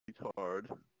hard.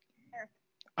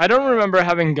 I don't remember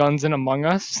having guns in Among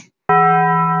Us.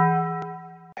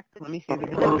 Let me see the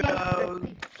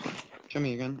gun. Show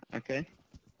me your gun. Okay.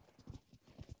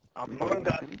 Among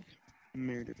Us.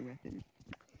 Murder weapon.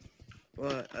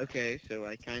 Well, okay, so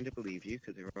I kind of believe you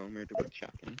because they're all murdered with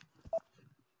shotgun.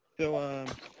 So,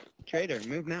 Trader,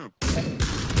 move now.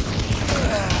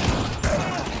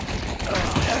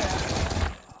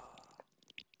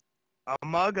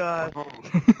 Among Us.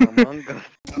 Among Us.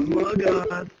 Among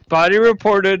Us. Body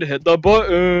reported, hit the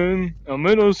button. I'm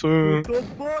innocent. Hit the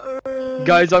button.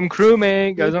 Guys, I'm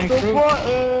crewmate. Guys, I'm Hit the crew.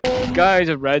 button.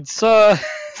 Guys, red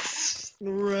sus.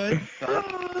 Red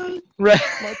sus. Red.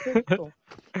 My pistol.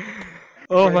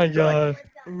 Oh Red my sus. god.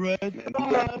 Red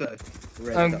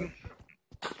Red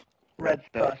Red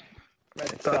sus.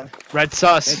 Red sus. Red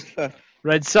sus.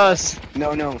 Red sus.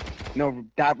 No,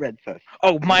 that red sus.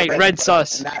 Oh my, red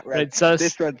sus. That Red sus.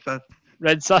 This red sus.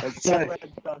 Red sus. Red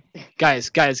sus.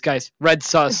 Guys. Red sus. Red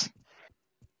sus.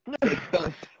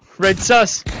 Red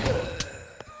sus.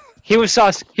 He was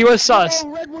sus. He was sus.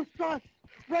 Oh, Red was sus.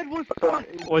 Red was sus.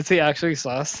 Was he actually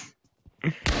sus?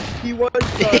 He was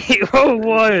sus. He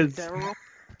was.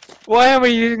 Why am I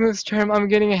using this term? I'm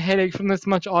getting a headache from this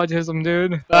much autism,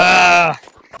 dude. Ah.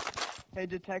 Hey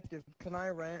detective, can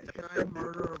I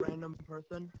murder a random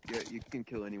person? Yeah, you can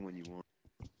kill anyone you want.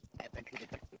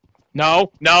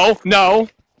 No.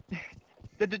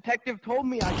 The detective told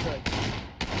me I could.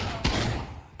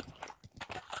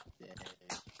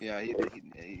 Yeah,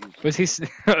 Was he?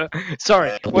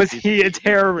 Sorry. Was he a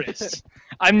terrorist?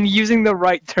 I'm using the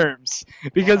right terms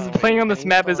because playing on this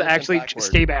map is actually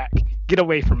stay back. Get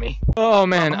away from me. Oh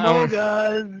man. Among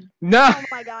Us. No. Oh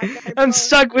my god. I'm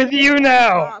stuck with you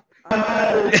now.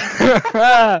 Dude.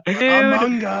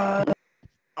 Among Us.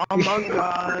 Among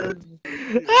Us.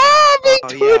 Ah, I'm being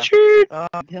tortured.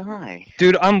 die.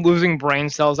 Dude, I'm losing brain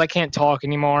cells. I can't talk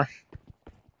anymore.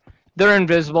 They're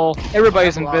invisible.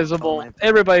 Everybody's invisible.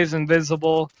 Everybody's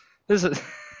invisible. This is.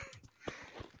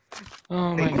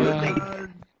 Oh my god.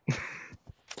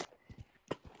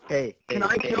 Hey, Can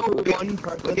I kill one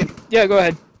person? Yeah, go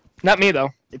ahead. Not me though.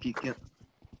 If you kill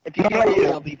me,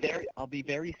 I'll be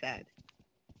very sad.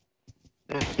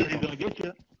 He's gonna get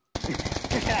you.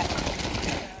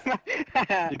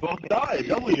 They both died.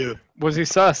 W. Was he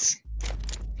sus?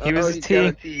 He was a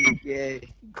T. Yay.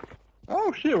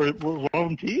 Oh shit, we're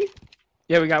on T?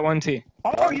 Yeah, we got one T.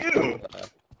 How are you?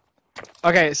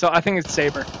 Okay, so I think it's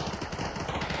Saber.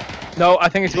 No, I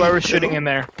think it's whoever's shooting in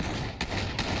there.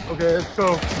 Okay, let's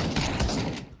go.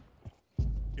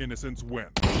 Innocents win.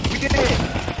 We did it!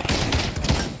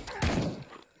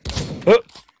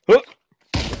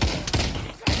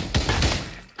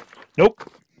 Nope.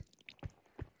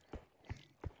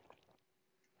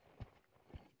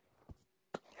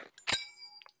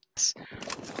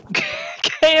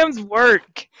 Cams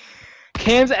work.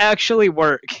 Cams actually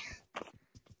work.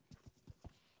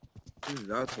 This is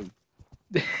awesome.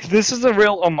 This is a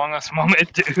real Among Us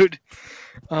moment, dude.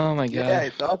 Oh my god. Yeah,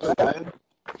 it's awesome, man.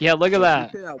 Yeah, look at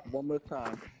that. Say that one more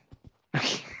time.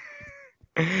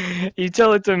 You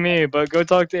tell it to me, but go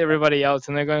talk to everybody else,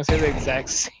 and they're gonna say the exact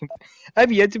same.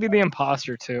 I've yet to be the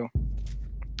imposter too.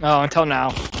 Oh, until now.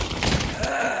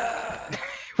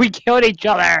 We killed each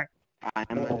other.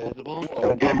 I'm invisible.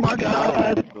 Oh my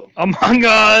god! Among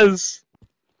Us.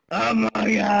 Oh my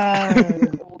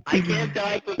god! I can't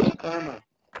die for the karma.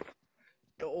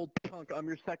 The old punk, I'm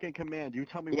your second command. You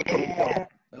tell me what to do,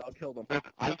 and I'll kill them.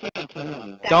 I can't kill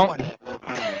him.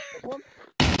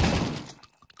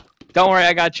 Don't worry,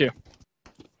 I got you.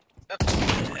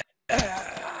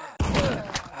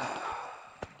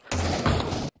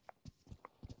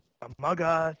 Among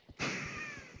Us.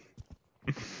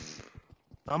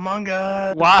 Among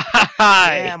Us. Why?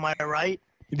 Yeah, am I right?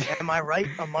 Am I right?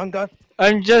 Among Us.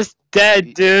 I'm just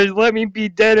dead, dude. Let me be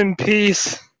dead in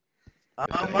peace.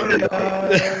 Among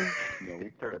Us. No,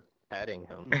 we started patting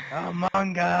him.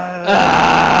 Among Us.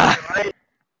 Ah! Right?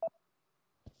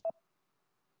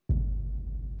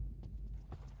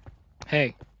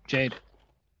 Hey, Jade.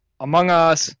 Among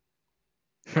Us.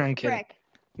 I'm kidding. Frick.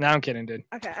 No, I'm kidding, dude.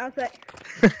 Okay, I was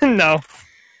like, No.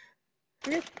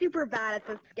 I'm just super bad at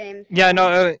this game. Yeah,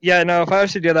 no, if I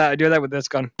was to do that, I'd do that with this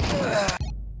gun.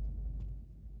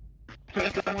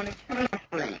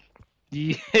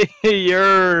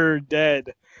 You're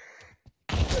dead.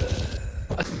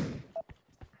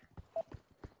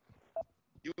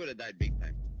 You would have died big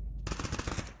time.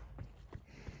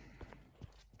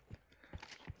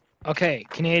 Okay,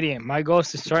 Canadian, my goal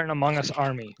is to start an Among Us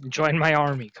army. Join my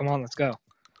army. Come on, let's go.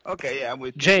 Okay, yeah, I'm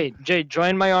with Jade,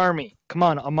 join my army. Come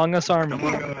on, Among Us army.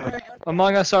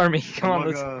 Among Us army. Come on,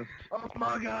 let's.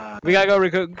 We gotta go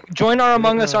recruit. Join our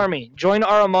Among Us army. Join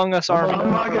our Among Us army.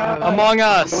 Among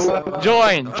Us.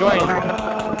 Join.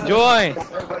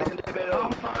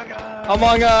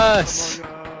 Among Us.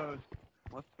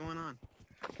 What's going on?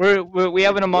 We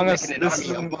have an Among Us. This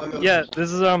is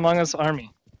our Among Us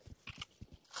army.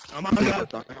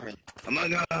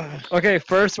 Among Us. Okay,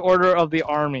 first order of the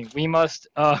army. We must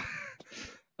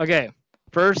okay,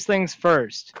 first things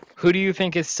first. Who do you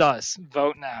think is sus?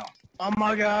 Vote now.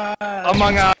 Among Us.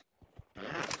 Among Us.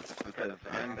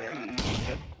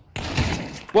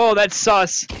 Whoa, that's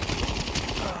sus.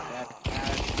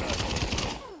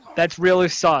 That's really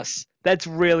sus. That's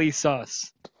really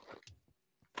sus.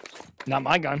 Not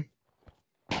my gun.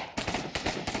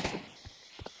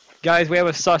 Guys, we have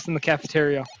a sus in the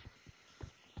cafeteria.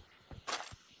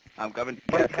 I'm coming.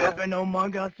 What's happening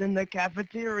Among Us in the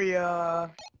cafeteria?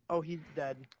 Oh, he's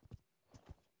dead.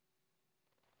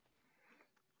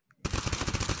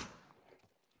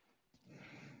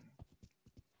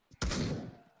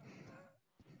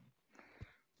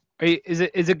 Is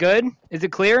it good? Is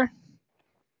it clear?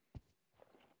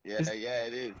 Yeah,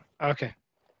 it is. Okay.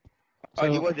 Oh,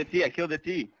 he So- was the T. I killed the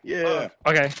T. Yeah.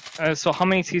 Okay. So how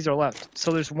many T's are left?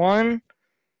 So there's one.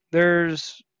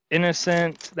 There's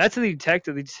innocent. That's the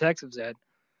detective. The detective's dead.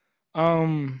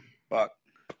 Fuck.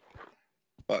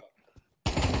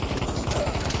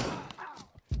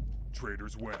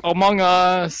 Traitors win. Among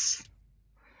Us.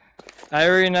 I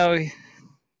already know.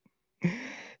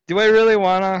 Do I really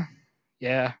wanna?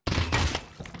 Yeah.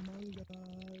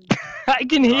 I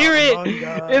can hear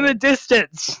it in the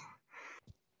distance.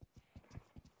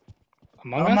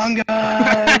 Among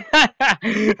Us.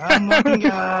 Among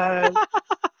Us.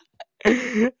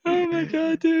 Oh my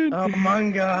god, dude.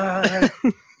 Among Us.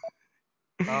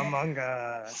 Among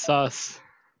Us. Sus.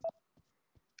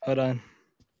 Hold on.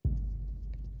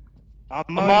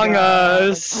 Among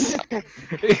Us.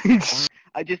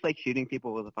 I just like shooting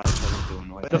people with a 5.7 to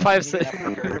annoy The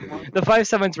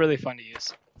 5.7's really fun to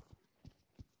use.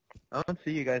 I don't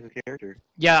see you guys as character.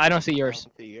 Yeah, I don't see yours. I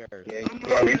see yours. I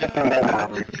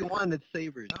see one that's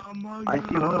sabers. I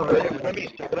see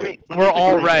one. We're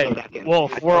all red.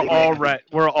 Wolf, we're all red.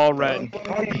 We're all red.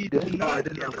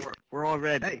 We're all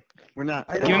red. Hey, we're not.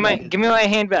 Give me my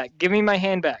hand back. Give me my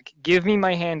hand back. Give me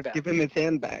my hand back. Give him his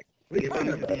hand back. Give him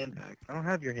his hand back. I don't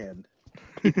have your hand.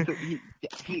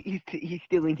 He's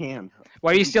stealing hands.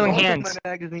 Why are you stealing hands?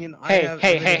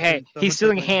 Hey. He's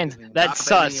stealing hands. That's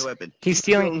sus. He's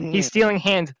stealing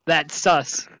hands. That's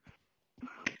sus.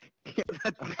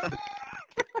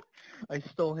 I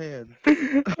stole hands.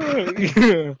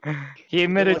 He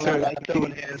admitted to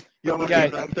it.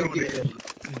 Guys.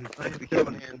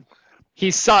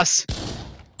 He's sus.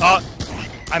 Oh,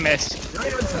 I missed.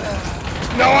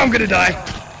 No, I'm gonna die.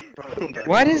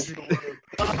 What is...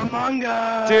 Among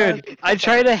Us. Dude, I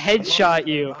tried to headshot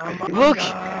you. Look!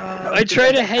 I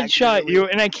tried to headshot you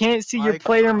and I can't see your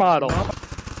player model.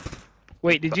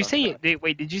 Wait, did you say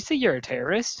you're a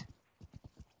terrorist?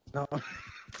 No.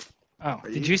 Oh,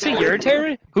 did you say you're a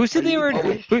terrorist? Who said they were?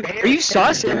 Are you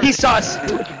sus? He's sus.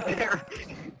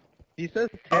 He says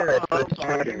terrorist, but it's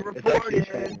traitor. It's actually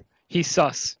traitor. He's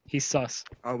sus. He's sus.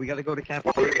 Oh, we gotta go to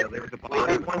cafeteria. There was a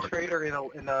body. One traitor in a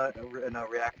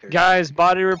reactor. Guys,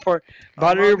 body report.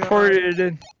 Body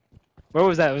reported. What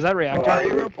was that? Was that reactor?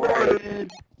 Body reported.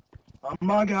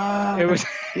 Among Us. It was.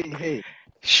 Hey.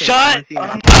 Shut Hey,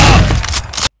 up!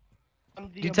 I'm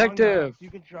the Detective. Among Us.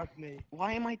 You can trust me.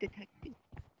 why am I detective?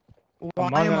 Why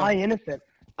Among am Us. I innocent?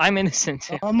 I'm innocent.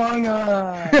 Among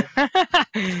Us.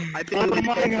 I think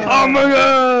Among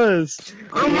Us!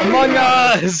 Among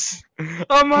Us!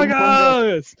 Among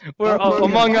Us! We're all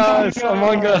Among Us!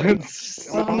 Among Us!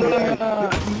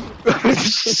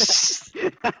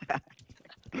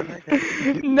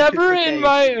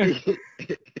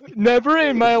 Never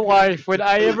in my life would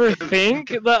I ever think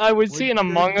that I would see an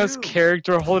Among Us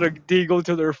character hold a deagle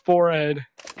to their forehead.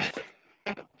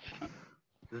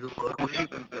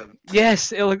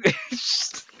 Yes, it look.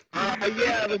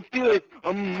 Yeah, let's do it.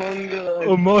 Among Us.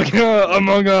 Among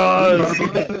Us.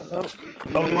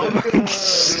 Among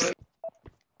Us.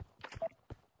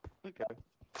 Okay.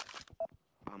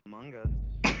 Among Us.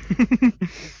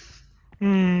 Oh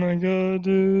my god,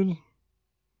 dude.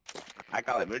 I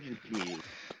call it emergency.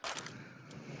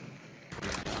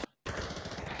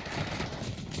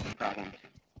 Problem.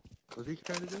 What's he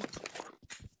trying to do?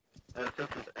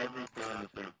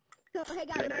 So, hey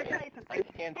guys, let me tell you something.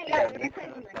 Hey guys, let me tell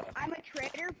you something. I'm a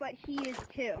traitor, but he is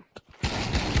too.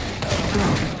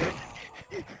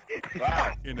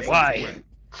 Wow. Why?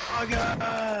 Among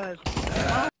Us.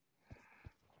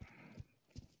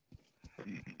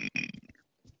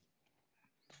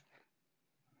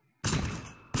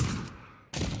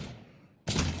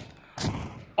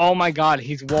 Oh my god,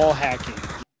 he's wall hacking.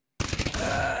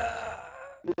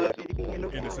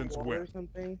 Innocence or win.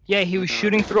 something? Yeah, he was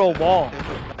shooting through a wall.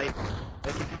 Like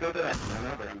if you go to that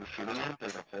center that he was shooting at,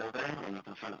 there's a hole there, and you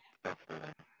can shoot stuff through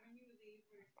there.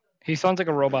 He sounds like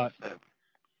a robot.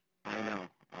 I know.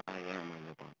 I am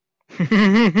a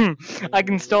robot. I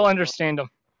can still understand him.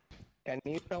 Can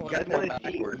you spell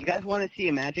You guys want to see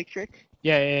a magic trick?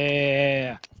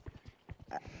 Yeah.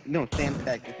 No, stand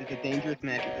back. This is a dangerous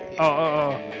magic trick.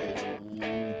 Oh.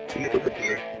 Yeah.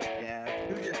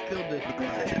 Who just killed this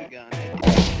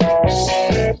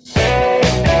gun?